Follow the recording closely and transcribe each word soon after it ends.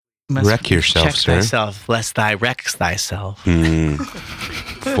Wreck yourself, check sir. thyself, lest thou wrecks thyself.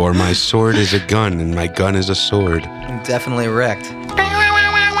 For my sword is a gun, and my gun is a sword. Definitely wrecked.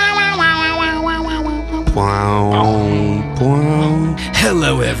 Wow, wow.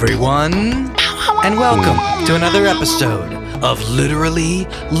 Hello, everyone, and welcome to another episode of Literally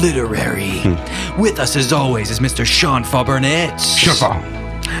Literary. With us, as always, is Mr. Sean Burnett.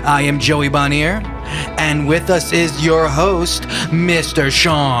 I am Joey Bonnier, and with us is your host, Mr.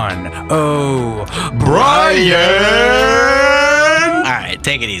 Sean O'Brien. All right,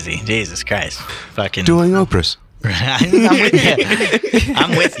 take it easy. Jesus Christ. Fucking. Doing Oprah's. I'm with you.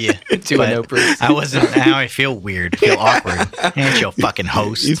 I'm with you. Doing But Oprah's. I wasn't. Now I feel weird. I feel awkward. Ain't your fucking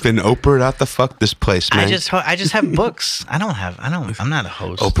host. You've been Oprah out the fuck this place, man. I just have books. I'm not a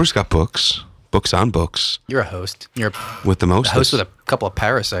host. Oprah's got books. Books on books. You're a host. You're With the most. a host with a couple of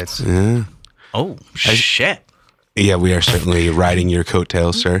parasites. Yeah. Oh shit. Yeah, we are certainly riding your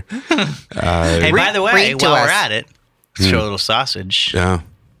coattails, sir. Hey, by the way, read to while we're us. at it, let's show a little sausage. Yeah.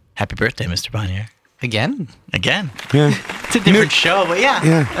 Happy birthday, Mr. Bonnier. Again? Again. Yeah. It's a different show, but yeah.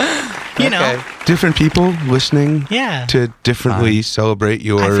 Yeah. You know. Okay. Different people listening Yeah. to differently celebrate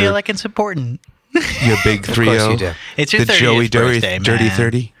your I feel like it's important. your big 3-0. Of course you do. It's your The 30th Joey birthday, Dirty man.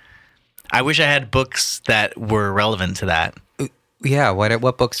 30. I wish I had books that were relevant to that. Yeah,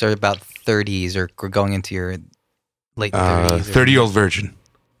 what books are about 30s or going into your late 30s? 30-year-old virgin.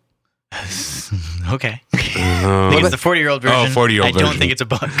 Okay. I think it's the 40-year-old version. 40-year-old I don't version. think it's a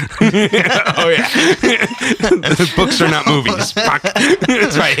book. Oh, yeah. The books are not movies. Fuck.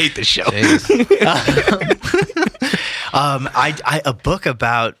 That's why I hate the show. A book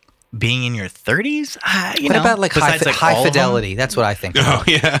about being in your 30s? What about like high, besides, high all of them? fidelity? That's what I think. Oh,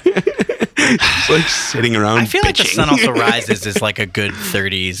 yeah. It's like sitting around I feel like The bitching. Sun Also Rises is like a good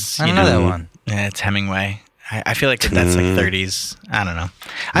 30s. I don't know that one. Yeah, it's Hemingway. I feel like that's like 30s. I don't know.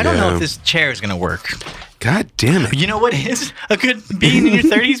 I don't know Yeah. if this chair is going to work. God damn it. You know what is a good being in your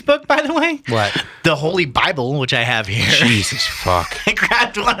 30s book, by the way? What? The Holy Bible, which I have here. Jesus fuck. I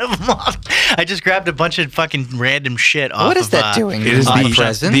grabbed one of them off. I just grabbed a bunch of fucking random shit off What is of, that doing? It is On the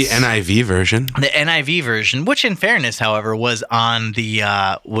presents? NIV version. The NIV version, which in fairness, however, was on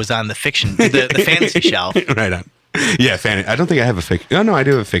the fiction, the fantasy shelf. Right on. Yeah, I don't think I have a fiction. Oh, no, I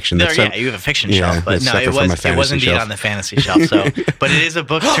do have a fiction. There, That's yeah, you have a fiction yeah, shelf, but that's no, separate it from my was fantasy indeed shelf. on the fantasy shelf. So, but it is a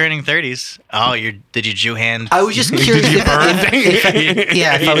book turning 30s. Oh, did you Jew hand? I was just curious. Did you burn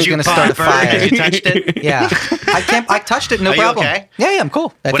if I was going to start a burn fire. as you touched it? Yeah. I touched it, no Are you problem. okay? Yeah, I'm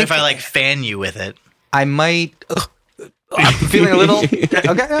cool. What think if I like fan you with it? I might. I'm feeling a little. Okay,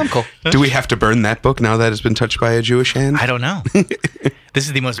 I'm cool. Do we have to burn that book now that it's been touched by a Jewish hand? I don't know. This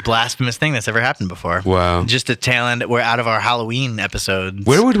is the most blasphemous thing that's ever happened before. Wow. Just a tail end. We're out of our Halloween episodes.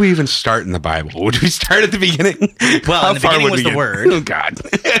 Where would we even start in the Bible? Would we start at the beginning? Well, How in the far beginning would was we the get? Word. Oh, God.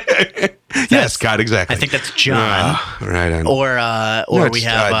 Yes, God, exactly. I think that's John. Right on. Or No, we it's,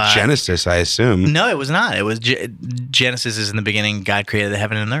 have Genesis, I assume. No, it was not. It was Genesis is in the beginning. God created the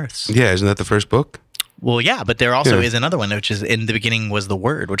heaven and earth. Yeah, isn't that the first book? Well, yeah, but there also Yeah. is another one, which is in the beginning was the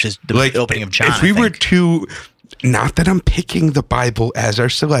Word, which is the Like opening of John. If we I were think. to, not that I'm picking the Bible as our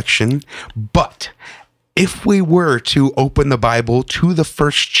selection, but if we were to open the Bible to the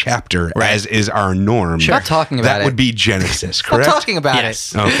first chapter, Right. as is our norm, Sure. Not talking about that it. would be Genesis, I'm correct? talking about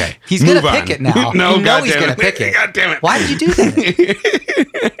Yes. it. Okay. He's going Move to on. pick it now. No, you know God he's damn going it. to pick it. God damn it. Why did you do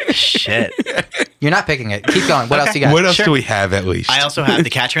that? Shit. You're not picking it. Keep going. What else you got? What else Sure. do we have at least? I also have The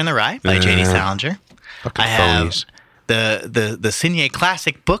Catcher in the Rye by J.D. Salinger. Fucking I have phonies. the Signé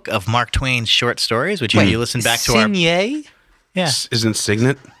classic book of Mark Twain's short stories, which if you listen back to our Signet? Isn't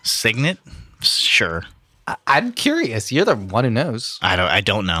Signet? Signet, sure. I'm curious. You're the one who knows. I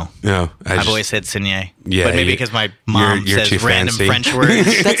don't know. No. I've always said Signé. Yeah, but maybe you- because my mom you're says too random fancy. French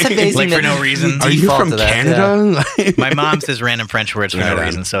words. That's amazing. Like for that no reason. Are you default from to that, Canada? My mom says random French words for no Right on.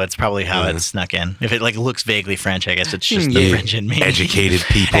 reason, so it's probably how it snuck in. If it like looks vaguely French, I guess it's just Yeah. the French in me. Educated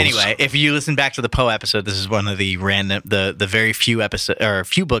people. Anyway, if you listen back to the Poe episode, this is one of the the very few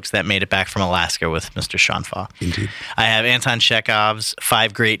few books that made it back from Alaska with Mr. Sean Faw. Indeed. I have Anton Chekhov's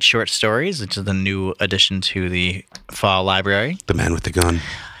 5 Great Short Stories, which is the new addition to the Faw library. The man with the gun.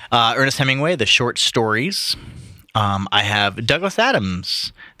 Ernest Hemingway, The Short Stories. I have Douglas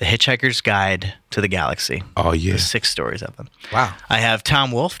Adams, The Hitchhiker's Guide to the Galaxy. Oh, yeah. There's 6 stories of them. Wow. I have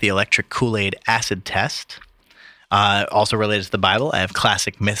Tom Wolfe, The Electric Kool-Aid Acid Test. Also related to the Bible, I have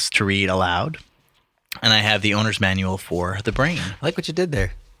Classic Myths to Read Aloud. And I have The Owner's Manual for the Brain. I like what you did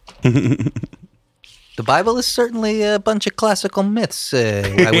there. The Bible is certainly a bunch of classical myths,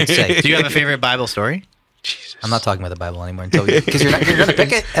 I would say. Do you have a favorite Bible story? Jesus. I'm not talking about the Bible anymore until because you're going to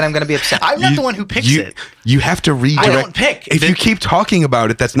pick it, and I'm going to be upset. I'm not the one who picks it. You have to redirect. I don't pick. If you keep talking about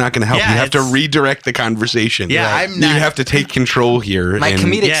it, that's not going to help. Yeah, you have to it's- redirect the conversation. Yeah, Right. I'm not- You have to take control here. My and-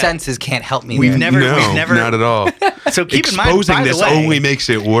 comedic Yeah. senses can't help me. We've there. never- not at all. So keep in mind, Exposing by the this way, only makes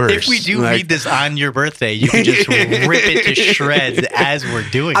it worse. if we do Like, read this on your birthday, you can just rip it to shreds as we're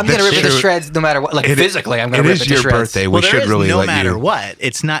doing. I'm going to this. rip it to true. shreds no matter what. Like It- physically, I'm going it to rip is it to your shreds. birthday. Well, We there should is really no let matter you. what.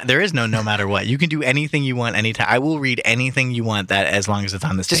 It's not. There is no matter what. You can do anything you want anytime. I will read anything you want that as long as it's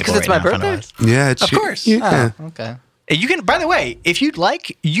on this Just table 'cause it's right my now in front birthday? us. Yeah, it's Of course. Yeah. Oh, okay. You can. By the way, if you'd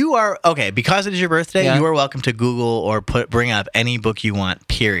like, you are okay because it is your birthday. Yeah. You are welcome to Google or bring up any book you want.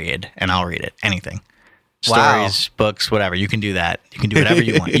 Period, and I'll read it. Anything. Wow. Stories, books, whatever. You can do that. You can do whatever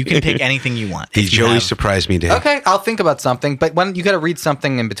you want. You can pick anything you want. Hey, If you Joey have- surprised me, Dave. Okay, I'll think about something, but when you got to read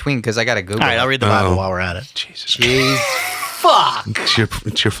something in between because I got to Google. All right, I'll it. read the Bible Oh. while we're at it. Jesus. Jeez. Fuck.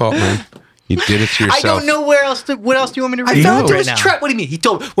 It's your fault, man. You did it to yourself. I don't know where else. What else do you want me to read? I fell into right his now? trap. What do you mean? He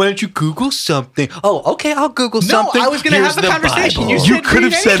told, why don't you Google something? Oh, okay, I'll Google something. I was gonna Here's have the conversation. Bible. You You could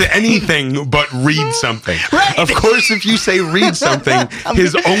have said anything but read something. Right. Of course, if you say read something,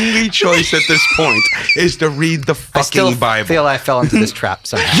 his only choice at this point is to read the I still fucking Bible. feel I fell into this trap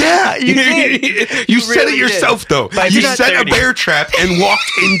somehow. Yeah, You did. You said really it yourself, did. though. By You being set 30. a bear trap and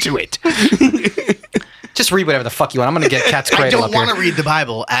walked into it. Just read whatever the fuck you want. I'm going to get Cat's I Cradle don't up here. want to read the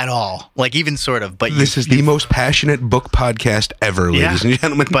Bible at all. Like even sort of. But This is the most passionate book podcast ever, yeah. ladies and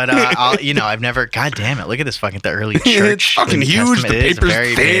gentlemen. But I've never. God damn it! Look at this fucking the early church. it's fucking New huge. Testament. The It is paper's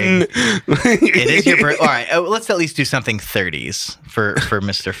very thin. big. It is your birth. All right, let's at least do something 30s for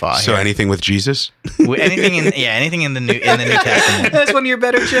Mr. Faw. So here. anything with Jesus? anything in the New Testament. That's one of your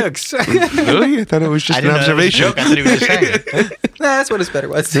better jokes. Really? I thought it was just I an didn't know that was a observation. joke. I thought he was just saying. That's what his better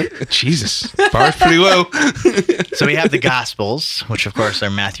was. Jesus, bar's pretty low. So we have the Gospels, which of course are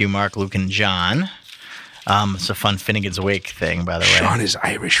Matthew, Mark, Luke, and John. It's a fun Finnegan's Wake thing, by the way. Sean is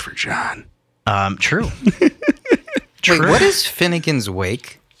Irish for John. True. Wait, True. what is Finnegan's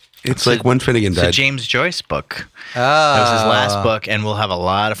Wake? It's like when Finnegan It's a died. James Joyce book. Oh. That was his last book, and we'll have a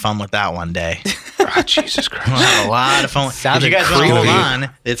lot of fun with that one day. Oh, Jesus We'll Christ. have a lot of fun. If Sounded you guys want to hold creepy. on,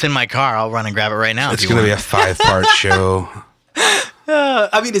 it's in my car. I'll run and grab it right now. It's if you going to be want. a 5-part show.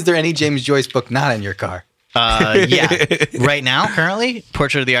 I mean, is there any James Joyce book not in your car? Yeah. Right now, currently,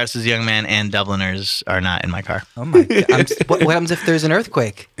 Portrait of the Artist is a Young Man and Dubliners are not in my car. Oh my God. What happens if there's an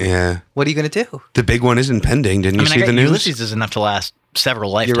earthquake? Yeah. What are you going to do? The big one isn't pending. Didn't I you mean, see I the got news? Ulysses is enough to last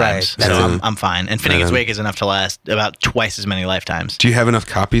several lifetimes, right. so That's I'm fine. And Finnegan's Right on. Wake is enough to last about twice as many lifetimes. Do you have enough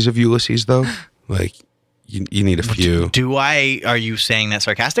copies of Ulysses, though? Like, you need a few. Are you saying that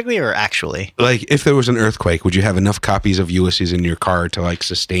sarcastically or actually? Like, if there was an earthquake, would you have enough copies of Ulysses in your car to, like,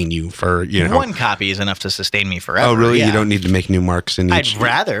 sustain you for, One copy is enough to sustain me forever. Oh, really? Yeah. You don't need to make new marks in each. I'd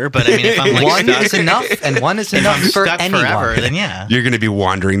rather, but I mean, if I'm like One stuck, is enough, and one is if enough I'm for stuck anyone. forever, then yeah. You're going to be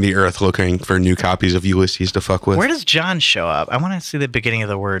wandering the earth looking for new copies of Ulysses to fuck with. Where does John show up? I want to see the beginning of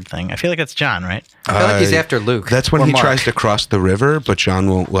the word thing. I feel like that's John, right? I feel like he's Uh, after Luke. That's when or he Mark. tries to cross the river, but John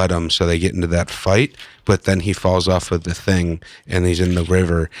won't let him, so they get into that fight. But then he falls off of the thing, and he's in the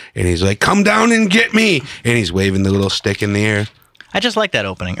river, and he's like, "Come down and get me!" And he's waving the little stick in the air. I just like that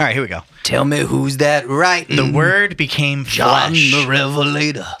opening. All right, here we go. Tell me who's that right? The word became John flesh. the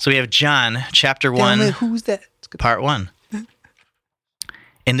Revelator. So we have John, chapter Tell 1, me who's that? It's good. part 1.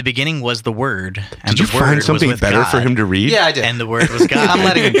 In the beginning was the Word, and Did you the Word find something was with better God, for him to read? Yeah, I did. And the Word was God. I'm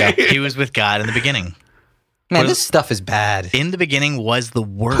letting him go. He was with God in the beginning. Man, this stuff is bad. In the beginning was the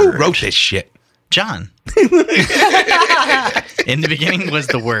Word. Who wrote this shit? John. In the beginning was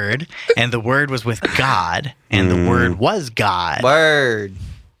the Word, and the Word was with God, and the Word was God. Word.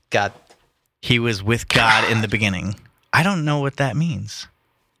 God. He was with God in the beginning. I don't know what that means.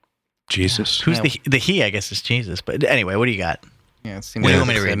 Jesus. Who's Yeah. the he? I guess is Jesus. But anyway, what do you got? Yeah, it seems What do you like want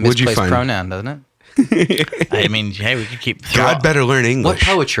me to it's a read? What'd you misplaced find? pronoun, doesn't it? I mean, hey, we could keep through God better learn What English.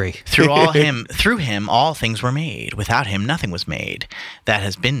 poetry? through him all things were made. Without him nothing was made that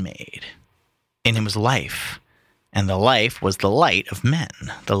has been made. In him was life, and the life was the light of men.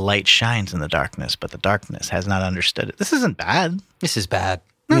 The light shines in the darkness, but the darkness has not understood it. This isn't bad. This is bad.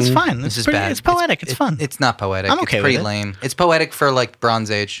 No, it's fine. This It's is pretty, bad. It's poetic. It's fun. It's not poetic. I'm okay it's with pretty it. lame. It's poetic for like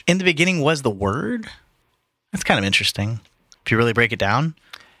Bronze Age. In the beginning was the Word. That's kind of interesting. If you really break it down,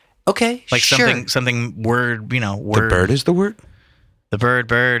 Okay, like sure. something word, The word. bird is the word? The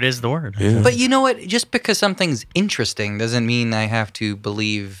bird is the word. Yeah. But you know what? Just because something's interesting doesn't mean I have to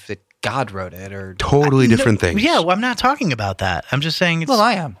believe that God wrote it or. Totally different things. Yeah, well, I'm not talking about that. I'm just saying it's Well,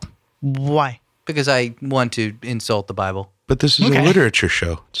 I am why. because I want to insult the Bible. But this is Okay. a literature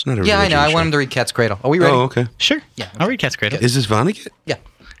show. It's not a Yeah, I religion know. I show. want him to read Cat's Cradle. Are we ready? Oh, okay. Sure. Yeah. I'll read Cat's Cradle. Is this Vonnegut? Yeah.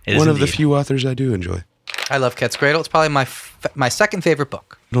 It is One of the indeed. few authors I do enjoy. I love Cat's Cradle. It's probably my second favorite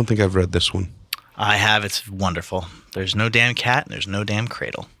book. I don't think I've read this one. I have. It's wonderful. There's no damn cat and there's no damn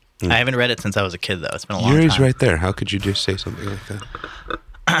cradle. I haven't read it since I was a kid, though. It's been a long Yuri's time. right there. How could you just say something like that?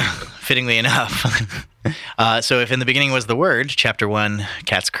 Fittingly enough. So if in the beginning was the word, chapter 1,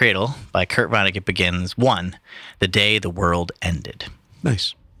 Cat's Cradle, by Kurt Vonnegut begins 1, the day the world ended.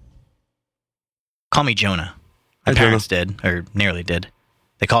 Nice. Call me Jonah. My Hi, parents did, or nearly did.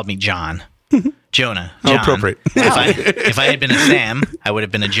 They called me John. Jonah. How John. appropriate. If I had been a Sam, I would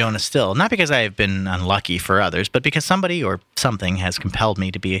have been a Jonah still. Not because I have been unlucky for others, but because somebody or something has compelled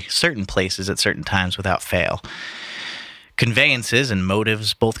me to be certain places at certain times without fail. Conveyances and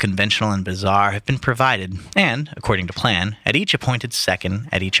motives, both conventional and bizarre, have been provided, and, according to plan, at each appointed second,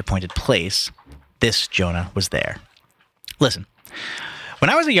 at each appointed place, this Jonah was there. Listen, when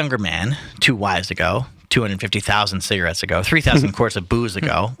I was a younger man, 2 wives ago, 250,000 cigarettes ago, 3,000 quarts of booze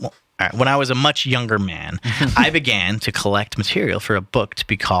ago, when I was a much younger man, I began to collect material for a book to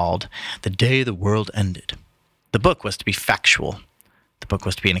be called The Day the World Ended. The book was to be factual. The book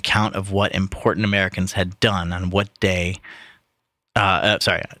was to be an account of what important Americans had done on what day.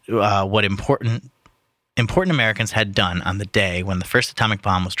 What important Americans had done on the day when the first atomic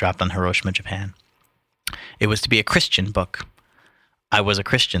bomb was dropped on Hiroshima, Japan. It was to be a Christian book. I was a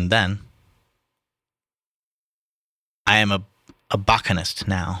Christian then. I am a Bachanist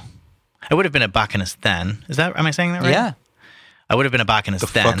now. I would have been a Bachanist then. Am I saying that right? Yeah. I would have been a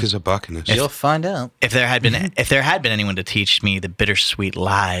Bachanist then. The fuck is a Bachanist? You'll find out. If there had been anyone to teach me the bittersweet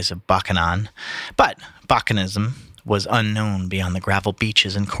lies of Bacchanal, but Bacchanism was unknown beyond the gravel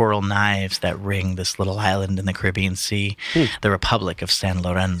beaches and coral knives that ring this little island in the Caribbean Sea, the Republic of San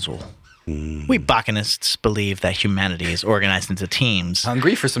Lorenzo. We Bacchanists believe that humanity is organized into teams.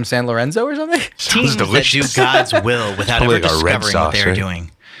 Hungry for some San Lorenzo or something? Teams that do God's will without ever Like a red discovering sauce, what they're right?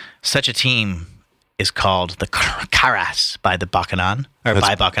 doing. Such a team is called the Karas by the Bacchanal, or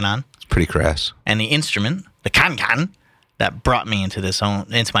by Bacchanal. It's pretty crass. And the instrument, the kankan, that brought me into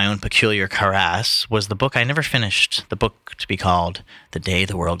my own peculiar Karas was the book I never finished, the book to be called The Day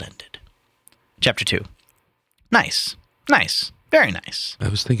the World Ended. Chapter 2. Nice. Nice. Very nice. I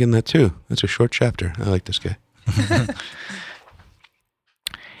was thinking that too. That's a short chapter. I like this guy.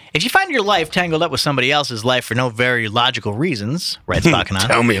 If you find your life tangled up with somebody else's life for no very logical reasons, writes Bacchanal,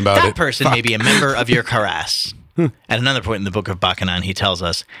 Tell me about that it. person may be a member of your Karas. At another point in the book of Bacchanal, he tells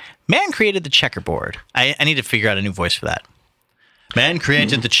us, man created the checkerboard. I need to figure out a new voice for that. Man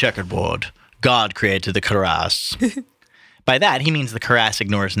created the checkerboard. God created the Karas. By that, he means the Karas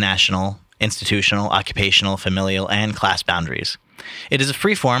ignores national, institutional, occupational, familial, and class boundaries. It is as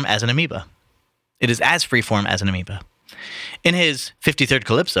freeform as an amoeba. In his 53rd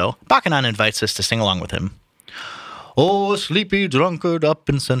Calypso, Bacchanal invites us to sing along with him. Oh, a sleepy drunkard up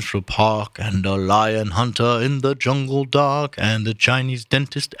in Central Park, and a lion hunter in the jungle dark, and a Chinese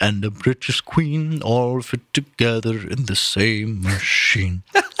dentist and a British queen all fit together in the same machine.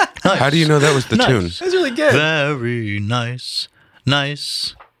 Nice. How do you know that was the tune? That's really good. Very nice,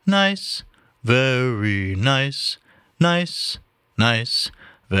 nice, nice, very nice, nice, nice,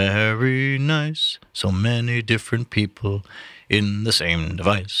 very nice. So many different people in the same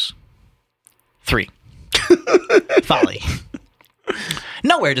device. 3. Folly.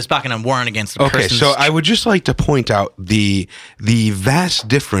 Nowhere does Bacchanal warn against a Okay, person's... so I would just like to point out the vast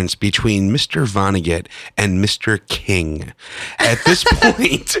difference between Mr. Vonnegut and Mr. King. At this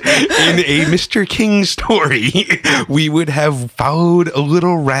point in a Mr. King story, we would have followed a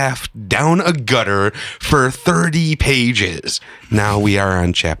little raft down a gutter for 30 pages. Now we are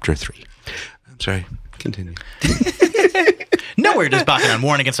on chapter 3. I'm sorry. Continue. Nowhere does Bacchanal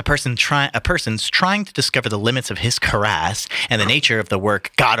warn against a person's trying to discover the limits of his Karas and the nature of the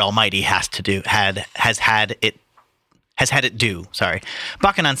work God Almighty has had it do.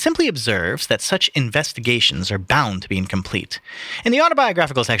 Bacchanal simply observes that such investigations are bound to be incomplete. In the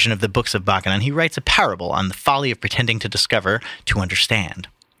autobiographical section of the books of Bacchanal, he writes a parable on the folly of pretending to discover to understand.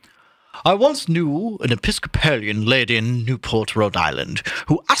 I once knew an Episcopalian lady in Newport, Rhode Island,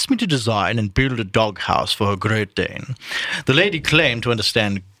 who asked me to design and build a doghouse for her Great Dane. The lady claimed to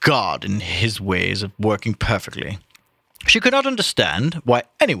understand God and his ways of working perfectly. She could not understand why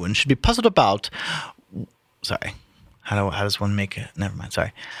anyone should be puzzled about... Sorry. How does one make it? Never mind.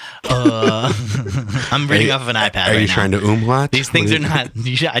 Sorry. I'm reading off of an iPad right now. Are you trying to umlaut? These things are not...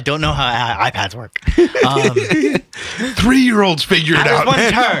 I don't know how iPads work. 3-year-olds figure it out.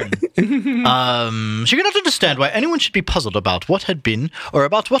 One turn. She could not understand why anyone should be puzzled about what had been or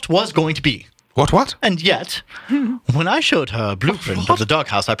about what was going to be. What? And yet, when I showed her a blueprint of the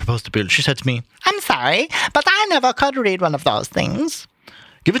doghouse I proposed to build, she said to me, I'm sorry, but I never could read one of those things.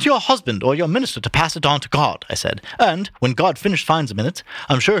 Give it to your husband or your minister to pass it on to God, I said. And when God finds him in it,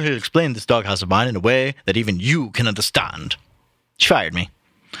 I'm sure he'll explain this doghouse of mine in a way that even you can understand. She fired me.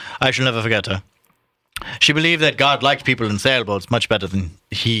 I shall never forget her. She believed that God liked people in sailboats much better than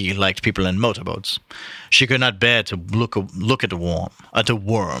he liked people in motorboats. She could not bear to look at a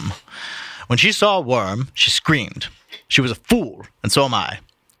worm. When she saw a worm, she screamed. She was a fool, and so am I.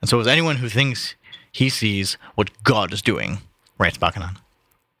 And so is anyone who thinks he sees what God is doing, writes Buchanan.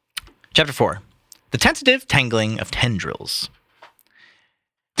 Chapter 4. The Tentative Tangling of Tendrils.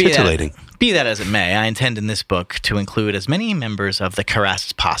 Titillating. Be that as it may, I intend in this book to include as many members of the Karass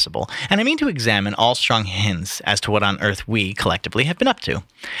as possible, and I mean to examine all strong hints as to what on earth we, collectively, have been up to.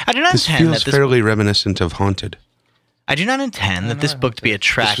 I do not This intend feels that this fairly reminiscent of Haunted. I do not intend that this book to be a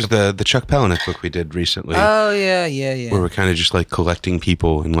track This was the Chuck Palahniuk book we did recently. Oh, yeah. Where we're kind of just like collecting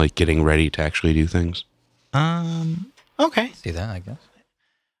people and like getting ready to actually do things. Okay. See that, I guess.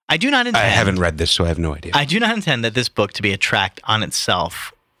 I do not intend... I haven't read this, so I have no idea. I do not intend that this book to be a tract on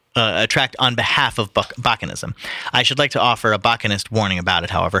itself, a tract on behalf of Bachanism. I should like to offer a Bachanist warning about it,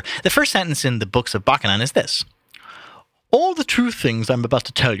 however. The first sentence in the books of Bachanan is this. All the true things I'm about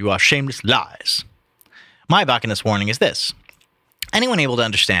to tell you are shameless lies. My Bachanist warning is this. Anyone able to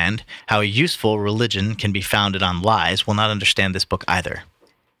understand how a useful religion can be founded on lies will not understand this book either.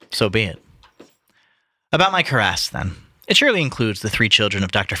 So be it. About my Karass, then. It surely includes the 3 children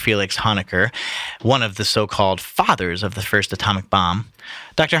of Dr. Felix Honecker, one of the so-called fathers of the first atomic bomb.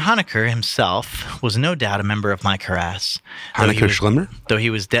 Dr. Honecker himself was no doubt a member of my Karass. Honecker Schlemmer? Though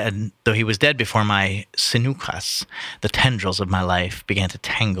he was dead before my sinukas, the tendrils of my life began to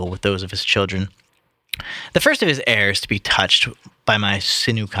tangle with those of his children. The first of his heirs to be touched by my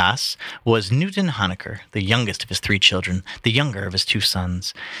sinukas was Newton Honecker, the youngest of his 3 children, the younger of his 2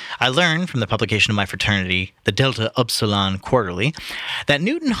 sons. I learned from the publication of my fraternity, the Delta Upsilon Quarterly, that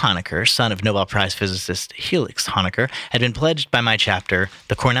Newton Honecker, son of Nobel Prize physicist Helix Honecker, had been pledged by my chapter,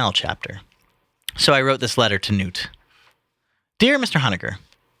 the Cornell chapter. So I wrote this letter to Newt. Dear Mr. Honecker,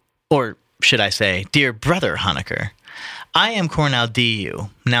 or should I say, Dear Brother Honecker, I am Cornell DU,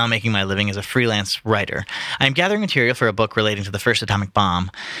 now making my living as a freelance writer. I am gathering material for a book relating to the first atomic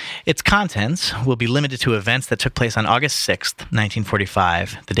bomb. Its contents will be limited to events that took place on August 6th,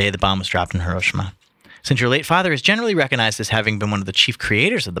 1945, the day the bomb was dropped in Hiroshima. Since your late father is generally recognized as having been one of the chief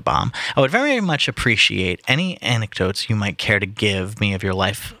creators of the bomb, I would very much appreciate any anecdotes you might care to give me of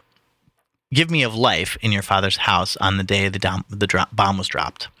life in your father's house on the day the bomb was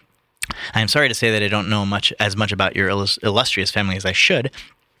dropped. I am sorry to say that I don't know as much about your illustrious family as I should,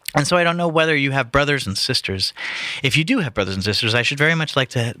 and so I don't know whether you have brothers and sisters. If you do have brothers and sisters, I should very much like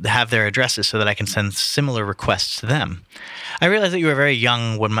to have their addresses so that I can send similar requests to them. I realize that you were very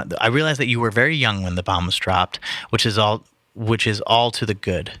young when the bomb was dropped, which is all to the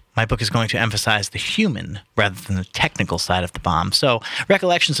good. My book is going to emphasize the human rather than the technical side of the bomb, so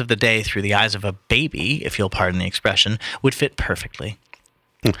recollections of the day through the eyes of a baby, if you'll pardon the expression, would fit perfectly.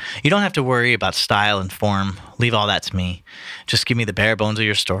 You don't have to worry about style and form. Leave all that to me. Just give me the bare bones of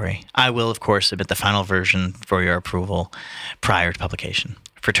your story. I will, of course, submit the final version for your approval prior to publication.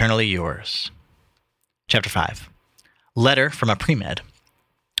 Fraternally yours. Chapter 5. Letter from a pre-med.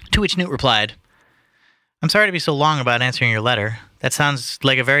 To which Newt replied, I'm sorry to be so long about answering your letter. That sounds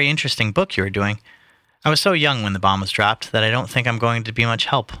like a very interesting book you were doing. I was so young when the bomb was dropped that I don't think I'm going to be much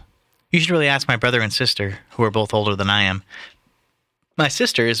help. You should really ask my brother and sister, who are both older than I am. My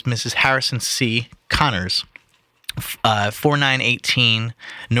sister is Mrs. Harrison C. Connors, 4918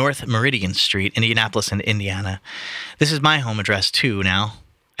 North Meridian Street, Indianapolis, Indiana. This is my home address, too, now.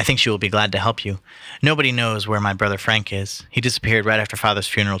 I think she will be glad to help you. Nobody knows where my brother Frank is. He disappeared right after Father's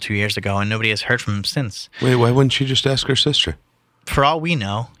funeral 2 years ago, and nobody has heard from him since. Wait, why wouldn't you just ask her sister? For all we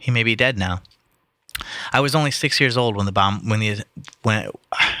know, he may be dead now. I was only 6 years old when they dropped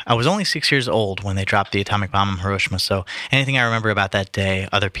the atomic bomb in Hiroshima, so anything I remember about that day,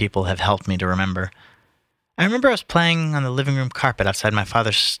 other people have helped me to remember. I remember I was playing on the living room carpet outside my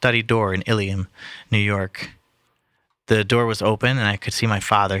father's study door in Ilium, New York. The door was open, and I could see my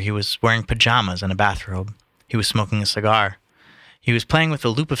father. He was wearing pajamas and a bathrobe. He was smoking a cigar. He was playing with a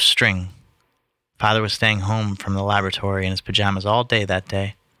loop of string. Father was staying home from the laboratory in his pajamas all day that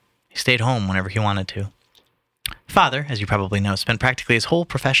day. He stayed home whenever he wanted to. Father, as you probably know, spent practically his whole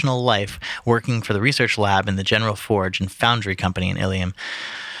professional life working for the research lab in the General Forge and Foundry Company in Ilium.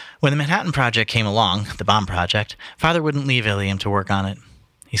 When the Manhattan Project came along, the bomb project, Father wouldn't leave Ilium to work on it.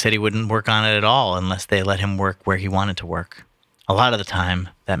 He said he wouldn't work on it at all unless they let him work where he wanted to work. A lot of the time,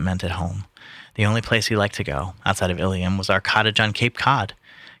 that meant at home. The only place he liked to go, outside of Ilium, was our cottage on Cape Cod.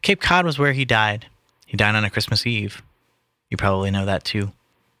 Cape Cod was where he died. He died on a Christmas Eve. You probably know that too.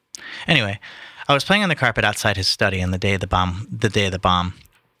 Anyway, I was playing on the carpet outside his study on the day of the bomb.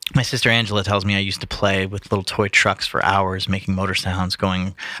 My sister Angela tells me I used to play with little toy trucks for hours, making motor sounds,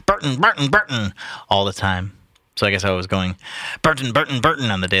 going Burton, Burton, Burton all the time. So I guess I was going Burton, Burton,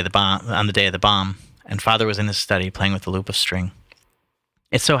 Burton on the day of the bomb. And Father was in his study playing with a loop of string.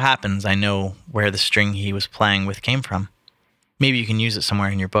 It so happens I know where the string he was playing with came from. Maybe you can use it somewhere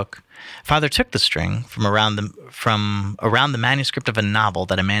in your book. Father took the string from around the manuscript of a novel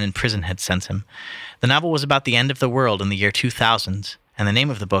that a man in prison had sent him. The novel was about the end of the world in the year 2000, and the name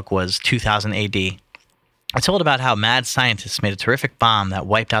of the book was 2000 AD. It told about how mad scientists made a terrific bomb that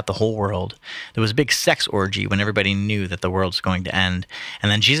wiped out the whole world. There was a big sex orgy when everybody knew that the world was going to end.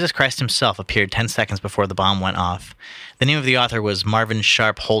 And then Jesus Christ himself appeared 10 seconds before the bomb went off. The name of the author was Marvin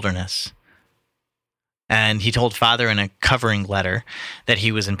Sharp Holderness. And he told Father in a covering letter that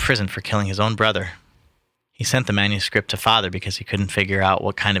he was in prison for killing his own brother. He sent the manuscript to Father because he couldn't figure out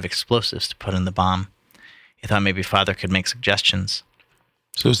what kind of explosives to put in the bomb. He thought maybe Father could make suggestions.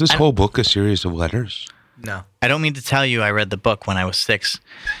 So is this whole book a series of letters? No. I don't mean to tell you I read the book when I was 6.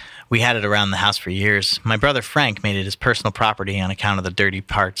 We had it around the house for years. My brother Frank made it his personal property on account of the dirty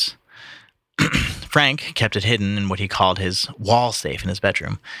parts. Frank kept it hidden in what he called his wall safe in his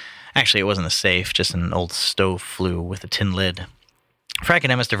bedroom. Actually, it wasn't a safe, just an old stove flue with a tin lid. Frank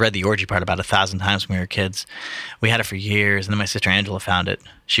and I must have read the orgy part about 1,000 times when we were kids. We had it for years, and then my sister Angela found it.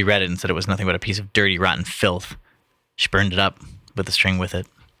 She read it and said it was nothing but a piece of dirty, rotten filth. She burned it up with the string with it.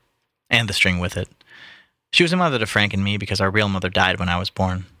 And the string with it. She was a mother to Frank and me because our real mother died when I was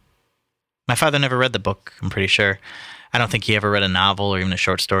born. My father never read the book, I'm pretty sure. I don't think he ever read a novel or even a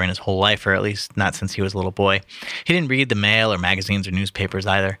short story in his whole life, or at least not since he was a little boy. He didn't read the mail or magazines or newspapers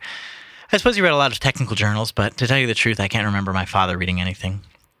either. I suppose he read a lot of technical journals, but to tell you the truth, I can't remember my father reading anything.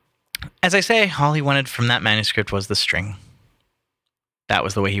 As I say, all he wanted from that manuscript was the string. That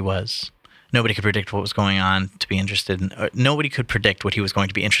was the way he was. Nobody could predict what was going on to be interested in. Nobody could predict what he was going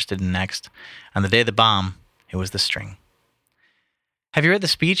to be interested in next. On the day of the bomb, it was the string. Have you read the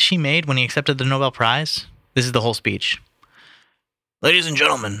speech he made when he accepted the Nobel Prize? This is the whole speech. Ladies and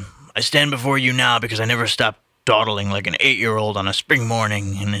gentlemen, I stand before you now because I never stopped dawdling like an 8-year-old on a spring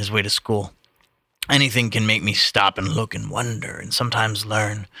morning in his way to school. Anything can make me stop and look and wonder and sometimes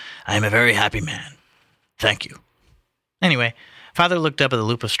learn. I am a very happy man. Thank you. Anyway, Father looked up at the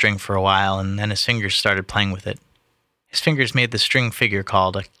loop of string for a while, and then his fingers started playing with it. His fingers made the string figure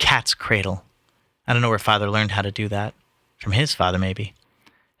called a cat's cradle. I don't know where Father learned how to do that. From his father, maybe.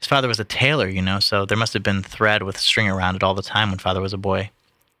 His father was a tailor, you know, so there must have been thread with string around it all the time when Father was a boy.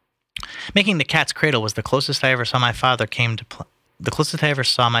 Making the cat's cradle was the closest I ever saw my father come to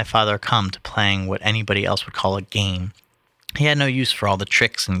playing what anybody else would call a game. He had no use for all the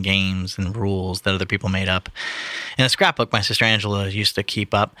tricks and games and rules that other people made up. In a scrapbook my sister Angela used to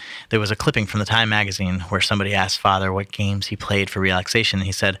keep up, there was a clipping from the Time magazine where somebody asked Father what games he played for relaxation, and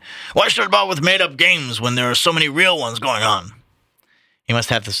he said, "Why start about with made-up games when there are so many real ones going on?" He must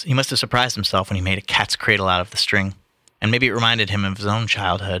have surprised himself when he made a cat's cradle out of the string, and maybe it reminded him of his own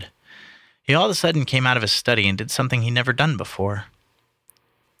childhood. He all of a sudden came out of his study and did something he'd never done before.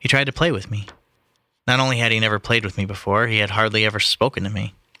 He tried to play with me. Not only had he never played with me before, he had hardly ever spoken to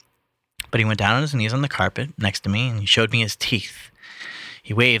me. But he went down on his knees on the carpet next to me and he showed me his teeth.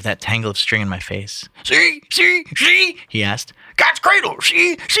 He waved that tangle of string in my face. See, he asked. Cat's cradle,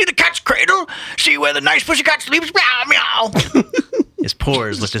 see the cat's cradle? See where the nice pussycat sleeps? Meow, meow. His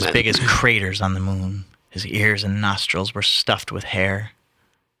pores looked as big as craters on the moon. His ears and nostrils were stuffed with hair.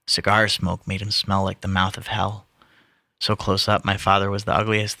 Cigar smoke made him smell like the mouth of hell. So close up, my father was the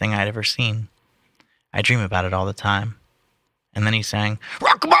ugliest thing I'd ever seen. I dream about it all the time. And then he sang,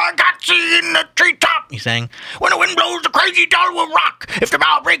 "Rock-a-bye, Gatsy in the treetop." He sang, "When the wind blows, the crazy doll will rock. If the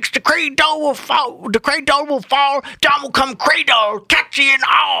bough breaks, the cray doll will fall. The cray doll will fall. Down will come cray doll, Gatsy and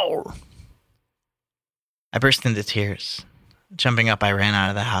all." I burst into tears. Jumping up, I ran out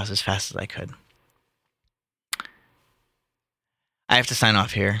of the house as fast as I could. I have to sign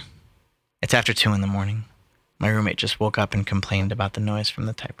off here. It's after 2 in the morning. My roommate just woke up and complained about the noise from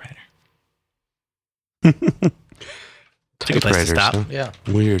the typewriter. It's a good place to stop. Huh? Yeah.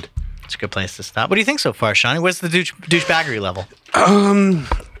 Weird. It's a good place to stop. What do you think so far, Shawnee? What's the douchebaggery level?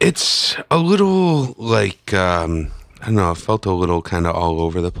 It's a little like, I don't know, I felt a little kind of all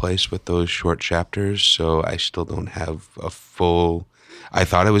over the place with those short chapters, so I still don't have a full... I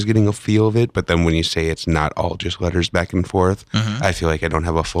thought I was getting a feel of it, but then when you say it's not all just letters back and forth, I feel like I don't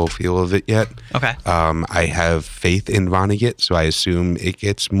have a full feel of it yet. Okay. I have faith in Vonnegut, so I assume it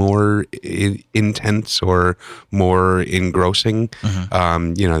gets more intense or more engrossing.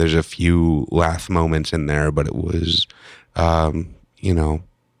 There's a few laugh moments in there, but it was,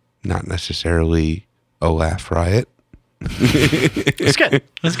 not necessarily a laugh riot. It's good.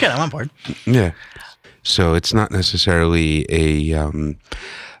 It's good. I'm on board. Yeah. So it's not necessarily a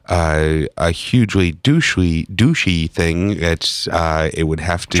hugely douchey thing. It's it would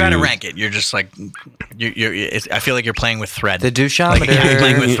have to Try to rank it. You're just like I feel like you're playing with thread. The douchometer. Like, yeah,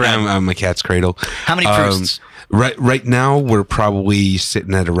 playing with thread. I'm a cat's cradle. How many Prousts? Right now we're probably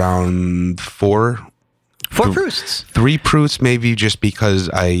sitting at around 4. 4 Prousts. 3 Prousts, maybe, just because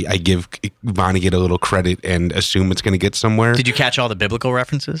I give Vonnegut a little credit and assume it's going to get somewhere. Did you catch all the biblical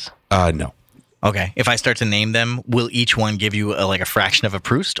references? No. Okay. If I start to name them, will each one give you a fraction of a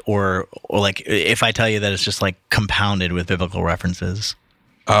Proust, or like if I tell you that it's just like compounded with biblical references?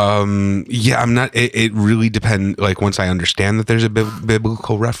 Yeah, I'm not. It really depends. Like once I understand that there's a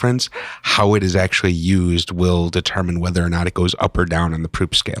biblical reference, how it is actually used will determine whether or not it goes up or down on the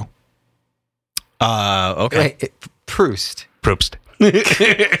Proust scale. Okay. Wait, Proust. Proust.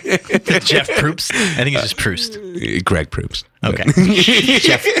 Jeff Proust? I think it's just Proust. Greg Proust. Okay.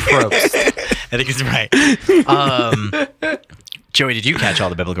 Jeff Proust. I think it's right. Joey, did you catch all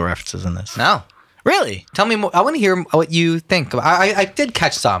the biblical references in this? No. Really? Tell me more. I want to hear what you think. I did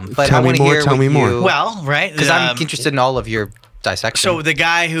catch some, but Tell I want to me more, hear tell what me more. you... Well, right. Because I'm interested in all of your dissection. So the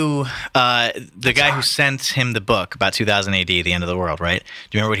guy who sent him the book about 2000 AD, the end of the world, right?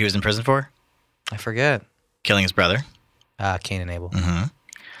 Do you remember what he was in prison for? I forget. Killing his brother. Cain and Abel.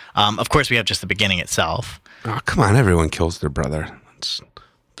 Mm-hmm. Of course, we have just the beginning itself. Oh, come on. Everyone kills their brother. It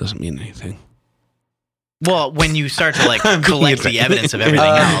doesn't mean anything. Well, when you start to collect the evidence of everything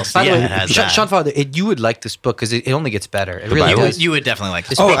else, By the way, it has Sean Father, you would like this book because it only gets better. It really Bible? does. You would definitely like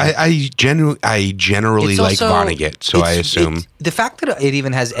this. Oh, book. I generally It's like also- Vonnegut, so I assume. The fact that it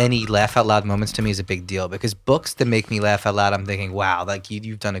even has any laugh out loud moments to me is a big deal because books that make me laugh out loud, I'm thinking, wow, like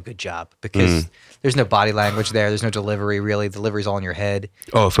you've done a good job because there's no body language there. There's no delivery really. The delivery's all in your head.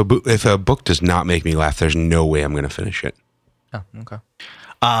 Oh, if a book does not make me laugh, there's no way I'm going to finish it. Oh, okay.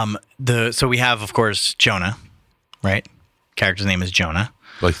 So we have, of course, Jonah, right? Character's name is Jonah.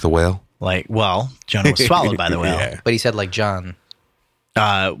 Like the whale? Jonah was swallowed by the whale. Yeah. But he said like John.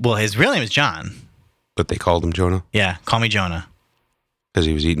 Well, his real name is John. But they called him Jonah Yeah, call me Jonah. because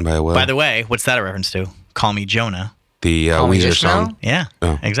he was eaten by a whale. By the way, what's that a reference to? Call me Jonah. The Call Me Weezer Ishmael? song. Yeah,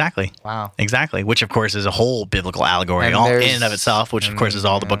 Oh. exactly. Wow. Exactly. Which, of course, is a whole biblical allegory And all in there's- and of itself, which, of course, is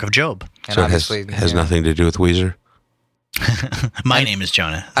all the book of Job. And So it obviously has nothing to do with Weezer. My name is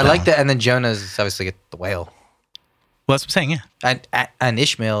Jonah. I so- like that. And then Jonah's obviously get the whale. Well, that's what I'm saying, yeah. And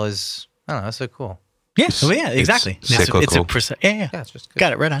Ishmael is, I don't know, that's so cool. Yeah, exactly. It's cyclical. yeah. Yeah, it's just good.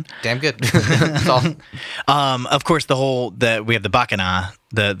 Got it right on. Damn good. That's all. Of course, we have the Bacchanal,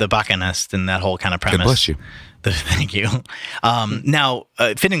 the Bacchanist, and that whole kind of premise. God bless you. Thank you. Now,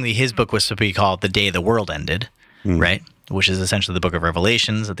 fittingly, his book was to be called "The Day the World Ended," right? Which is essentially the Book of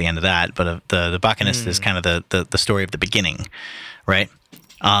Revelations at the end of that. But the Bacchanist is kind of the story of the beginning, right?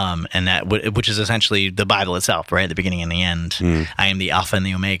 And that which is essentially the Bible itself, right? The beginning and the end. I am the Alpha and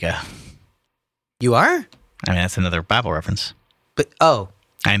the Omega. You are? I mean, that's another Bible reference. But, oh.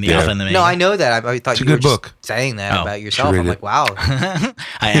 I am the Yeah. Alpha and the Omega. No, I know that. I thought It's a you were good just book. saying that Oh. about yourself. read I'm it. like, wow. I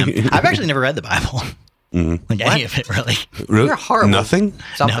am. I've actually never read the Bible. Like any of it, really. Really? You're horrible. Nothing?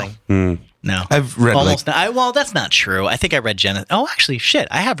 Something. No. I've read Almost. Well, that's not true. I think I read Genesis. Oh, actually, shit.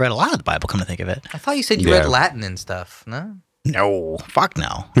 I have read a lot of the Bible, come to think of it. I thought you said you Yeah. read Latin and stuff. No? No. Fuck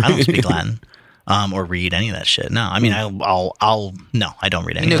no. I don't speak Latin. Or read any of that shit. No. I mean, no, I don't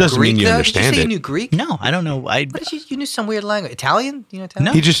read any You of know it. doesn't Greek, mean you though? understand Did you say it. you knew Greek? No, I don't know. What did you knew some weird language. Italian? You know Italian?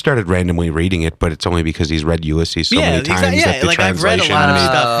 No. He just started randomly reading it, but it's only because he's read Ulysses so many times that the like I've read a translation lot of made-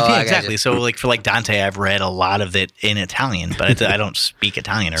 stuff. Oh, Yeah, I exactly. gotcha. So like for Dante, I've read a lot of it in Italian, but I don't speak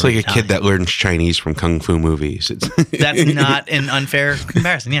Italian. It's like a kid that learns Chinese from kung fu movies. That's not an unfair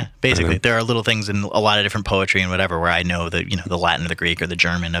comparison. Yeah, basically, there are little things in a lot of different poetry and whatever where I know the the Latin or the Greek or the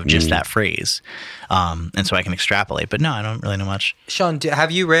German of just that phrase, and so I can extrapolate. But no, I don't really know much. Sean,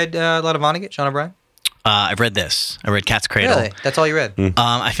 have you read a lot of Vonnegut, Sean O'Brien? I've read this. I read Cat's Cradle. Really? That's all you read?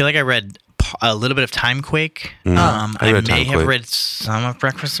 I feel like I read a little bit of Timequake. I I read may have Timequake. read some of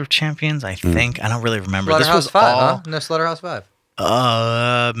Breakfast of Champions. I think I don't really remember. This Slaughterhouse was 5, all. huh? No, Slaughterhouse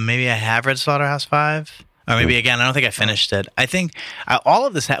 5. Maybe I have read Slaughterhouse 5. Or maybe again, I don't think I finished it. I think all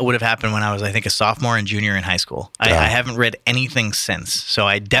of this would have happened when I was, I think, a sophomore and junior in high school. I haven't read anything since. So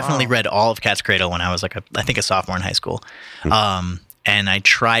I definitely read all of Cat's Cradle when I was I think a sophomore in high school. And I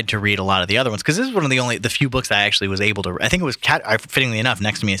tried to read a lot of the other ones because this is one of the few books I actually was able to. I think it was fittingly enough,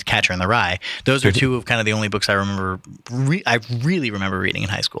 next to me is Catcher in the Rye. Those are two of kind of the only books I remember. I really remember reading in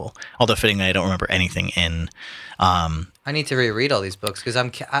high school. Although fittingly, I don't remember anything in. I need to reread all these books because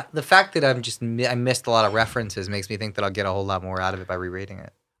the fact that I missed a lot of references makes me think that I'll get a whole lot more out of it by rereading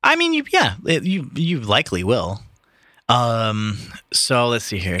it. I mean, you likely will. So let's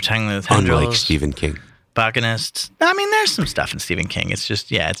see here. Tangled with Unlike Tendrils, Stephen King. Botanist. I mean, there's some stuff in Stephen King. It's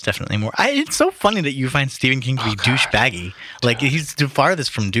just, it's definitely more. It's so funny that you find Stephen King to be douchebaggy. Like, he's the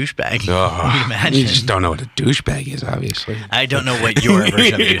farthest from douchebag. Oh, imagine. you just don't know what a douchebag is, obviously. I don't know what your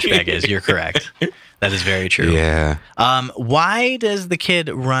version of a douchebag is. You're correct. That is very true. Yeah. Why does the kid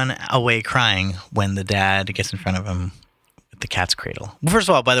run away crying when the dad gets in front of him with the cat's cradle? Well, first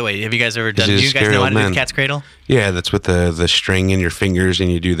of all, by the way, have you guys ever done? Do you guys know how to do the cat's cradle? Yeah, that's with the string in your fingers,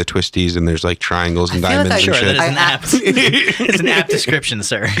 and you do the twisties, and there's like triangles and diamonds and Sure, shit. that is an app. It's an app description,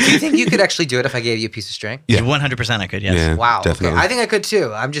 sir. Do you think you could actually do it if I gave you a piece of string? Yeah. 100% I could, yes. Yeah, Wow. definitely. Okay. I think I could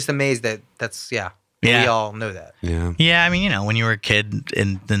too. I'm just amazed that that's Yeah. We all know that. Yeah. Yeah, I mean, when you were a kid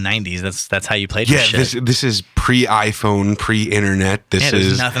in the 90s, that's how you played Yeah, shit. this is pre-iPhone, pre-internet. This there's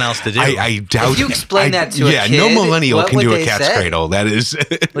is nothing else to do. I doubt. If you explain that to a no kid, millennial what can would do a they cat's say? cradle. That is.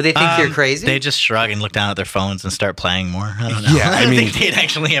 Would they think you're crazy? They just shrug and look down at their phones and start playing more. I don't know. Yeah, I don't mean, think they'd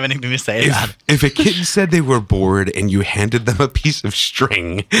actually have anything to say about it. if a kid said they were bored and you handed them a piece of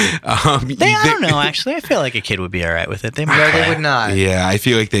string, I don't know, actually. I feel like a kid would be all right with it. They might no, play. they would not. Yeah, I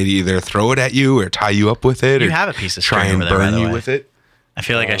feel like they'd either throw it at you or tie you up with it, You or have a piece of try string and over there, by burn the you way. with it. I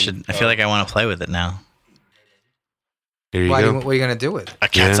feel like I should. I feel like I want to play with it now. There you What go. are you going to do with it? A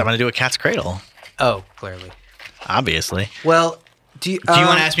cat's. Yeah. I'm going to do a cat's cradle. Oh, clearly. Obviously. Well, do you Do you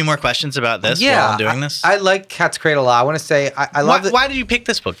want to ask me more questions about this Yeah, while I'm doing this? I like Cat's Cradle a lot. I want to say I love it. Why did you pick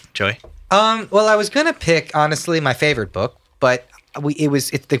this book, Joey? Well, I was gonna pick honestly my favorite book, but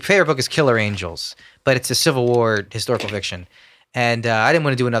the favorite book is Killer Angels, but it's a Civil War historical fiction, and I didn't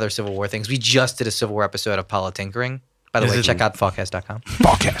want to do another Civil War thing. 'Cause we just did a Civil War episode of Politinkering. By the way, check out Fallcast.com.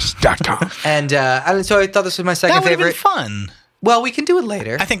 Podcast.com. And so I thought this was my second That would have been favorite. fun. Well, we can do it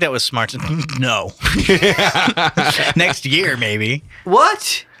later. I think that was smart. No. Next year, maybe.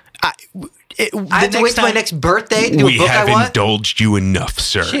 What? I I have to wait till my next birthday to do We a book have I want? indulged you enough,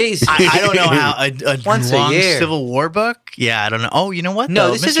 sir. Jeez. I don't know how a Once a long year. Civil War book. Yeah, I don't know. Oh, you know what? No,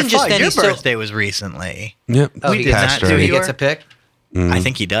 though? this Mr. isn't just Fogg, any your so- birthday was recently. Yep. Oh, We he did gets, not passed do so he already. your- gets a pick? I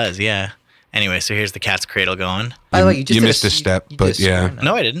think he does. Yeah. Anyway, so here's the cat's cradle going. By the way, you just You did missed a step, you but did a yeah. square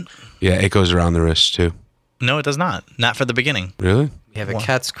now. No, I didn't. Yeah, it goes around the wrist too. No, it does not. Not for the beginning. Really? We have a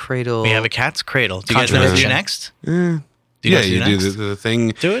Cat's Cradle. We have a cat's cradle. Do you guys know what to do Contradiction. next? Do Yeah, guys you do next? the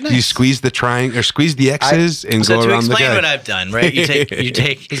thing. Do it You next. squeeze the triangle or squeeze the X's and So go to around the explain guy. what I've done, right? You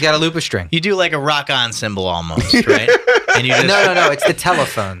take He's got a loop of string. you do like a rock-on symbol almost, right? And you just No. It's the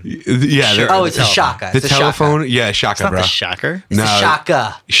telephone. Yeah. Sure. the- Oh, it's a shaka. The It's a telephone. Yeah, shaka, It's not bro. the shocker. It's a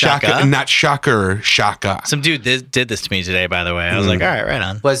shaka. Shaka, Shaka? not shocker. Shaka. Some dude did this to me today, by the way. I was like, all right, right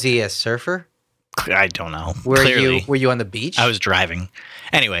on. Was he a surfer? I don't know. Were Clearly. you on the beach? I was driving.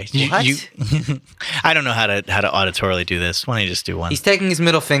 Anyway, What? I don't know how to auditorily do this. Why don't you just do one? He's taking his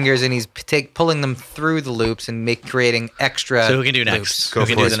middle fingers and he's pulling them through the loops and creating extra. So who can do next? loops. Who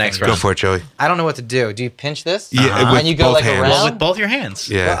can do the next Go round? for it, Joey. I don't know what to do. Do you pinch this? Yeah, with And you go both like hands. around. Well, with both your hands.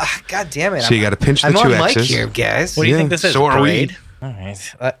 Yeah. God damn it! So you got to pinch the I'm two on mic X's. here, guys. What do you Yeah, think this is? so are we. Parade? All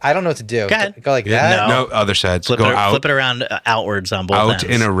right. I don't know what to do. Go ahead. Go like Yeah, that. no, other sides. Flip, Go it, out, flip it around outwards on both out ends.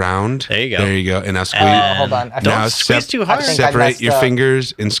 and around. There you go. There you go. And now squeeze. And hold on. I Don't now squeeze too hard. I think I separate messed your up.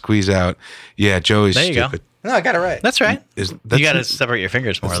 fingers and squeeze out. Yeah, Joey's There you go. stupid. No, I got it right. That's right. That's You got to not- separate your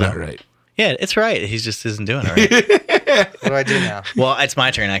fingers more, That's though. not right. Yeah, it's right. He just isn't doing it right. What do I do now? Well, it's my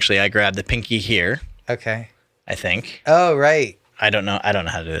turn, actually. I grabbed the pinky here, Okay. I think. Oh, right. I don't know how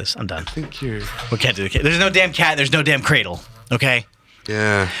to do this. I'm done. I think you're. We can't do the cat. There's no damn cat. There's no damn cradle. Okay?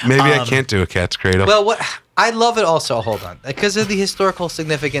 Yeah, maybe I can't do a cat's cradle. Well, what I love it also. Hold on, because of the historical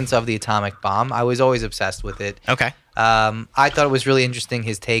significance of the atomic bomb, I was always obsessed with it. Okay. I thought it was really interesting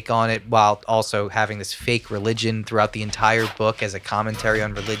his take on it, while also having this fake religion throughout the entire book as a commentary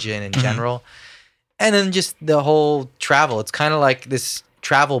on religion in general, and then just the whole travel. It's kind of like this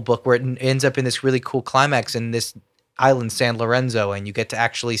travel book where it ends up in this really cool climax in this island, San Lorenzo, and you get to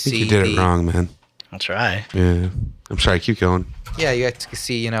actually I think see. you did it wrong, man. I'll try. Yeah. I'm sorry. Keep going. Yeah, you get to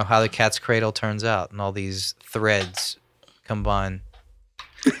see how the cat's cradle turns out and all these threads combine.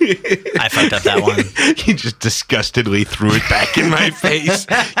 I fucked up that one. He just disgustedly threw it back in my face.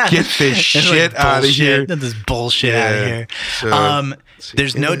 Get this It's shit like out of bullshit. here. Get this bullshit out of Yeah. here. So,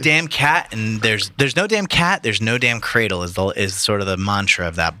 There's no damn cat, and there's no damn cat. There's no damn cradle. Is sort of the mantra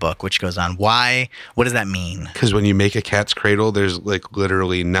of that book, which goes on. Why? What does that mean? Because when you make a cat's cradle, there's like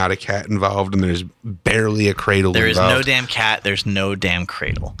literally not a cat involved, and there's barely a cradle There is involved. no damn cat. There's no damn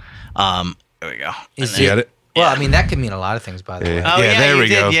cradle. There we go. And Is then- You got it? Well, I mean, that could mean a lot of things, by the way. Oh, yeah, there you we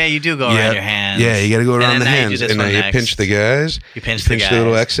did. go. Yeah, you do go around your hands. Yeah, you got to go around And the then now you do hands, this and now one you next. pinch the guys. You pinch the guys.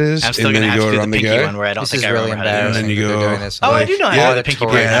 little X's, I'm still and gonna then you have go to do around the the pinky guy. one where I don't This think is I really remember how to do embarrassing. And then you that go- they're doing this. Oh, I do know how to do the pinky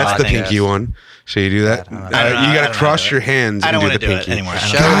Auditory one. Yeah, that's the podcast. pinky one. So you do that. I don't know. I don't know You got how to to cross do your it. hands I and don't do want the to do it pinky. anymore. I The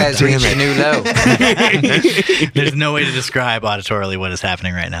don't show know. has damn reached it. a new low. There's no way to describe auditorily what is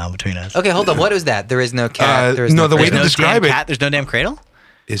happening right now between us. Okay, hold on. What is that? There is no cat. There is no, the way There's to no describe damn it cat. There's no damn cradle.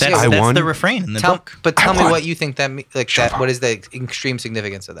 is That's, I that's won. the refrain in the book. But tell I me won. what you think that what is the extreme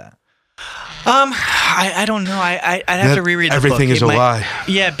significance of that? I don't know. I'd have That to reread the everything book. is a lie.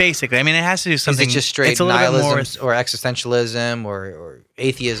 Yeah, basically. I mean, it has to do Is something. it just straight it's a little bit more nihilism or existentialism or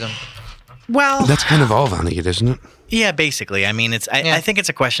atheism? well, That's kind of all Vonnegut, isn't it? yeah, basically. I mean, Yeah. I think it's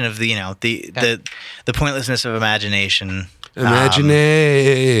a question of the pointlessness of imagination.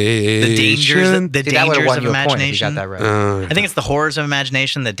 Imagination. The dangers See, that would have dangers won of you a point if you got imagination. that right. I think it's the horrors of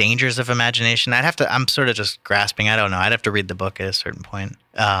imagination, the dangers of imagination. I'm sort of just grasping. I don't know. I'd have to read the book at a certain point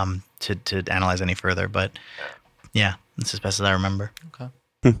to analyze any further. But yeah, that's as best as I remember. Okay.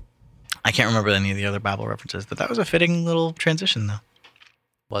 I can't remember any of the other Bible references, but that was a fitting little transition, though.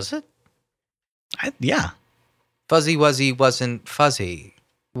 Was it? Yeah. Fuzzy Wuzzy wasn't fuzzy.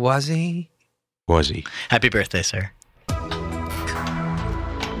 Was he? Was he? Happy birthday, sir.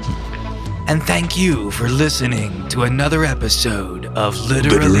 And thank you for listening to another episode of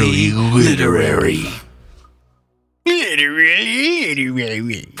Literally Literary.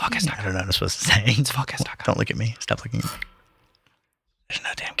 Fuck, I don't know what I'm supposed to say. It's fuck. Don't look at me. Stop looking at me. There's no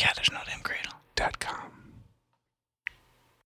damn cat. There's no damn cradle. .com.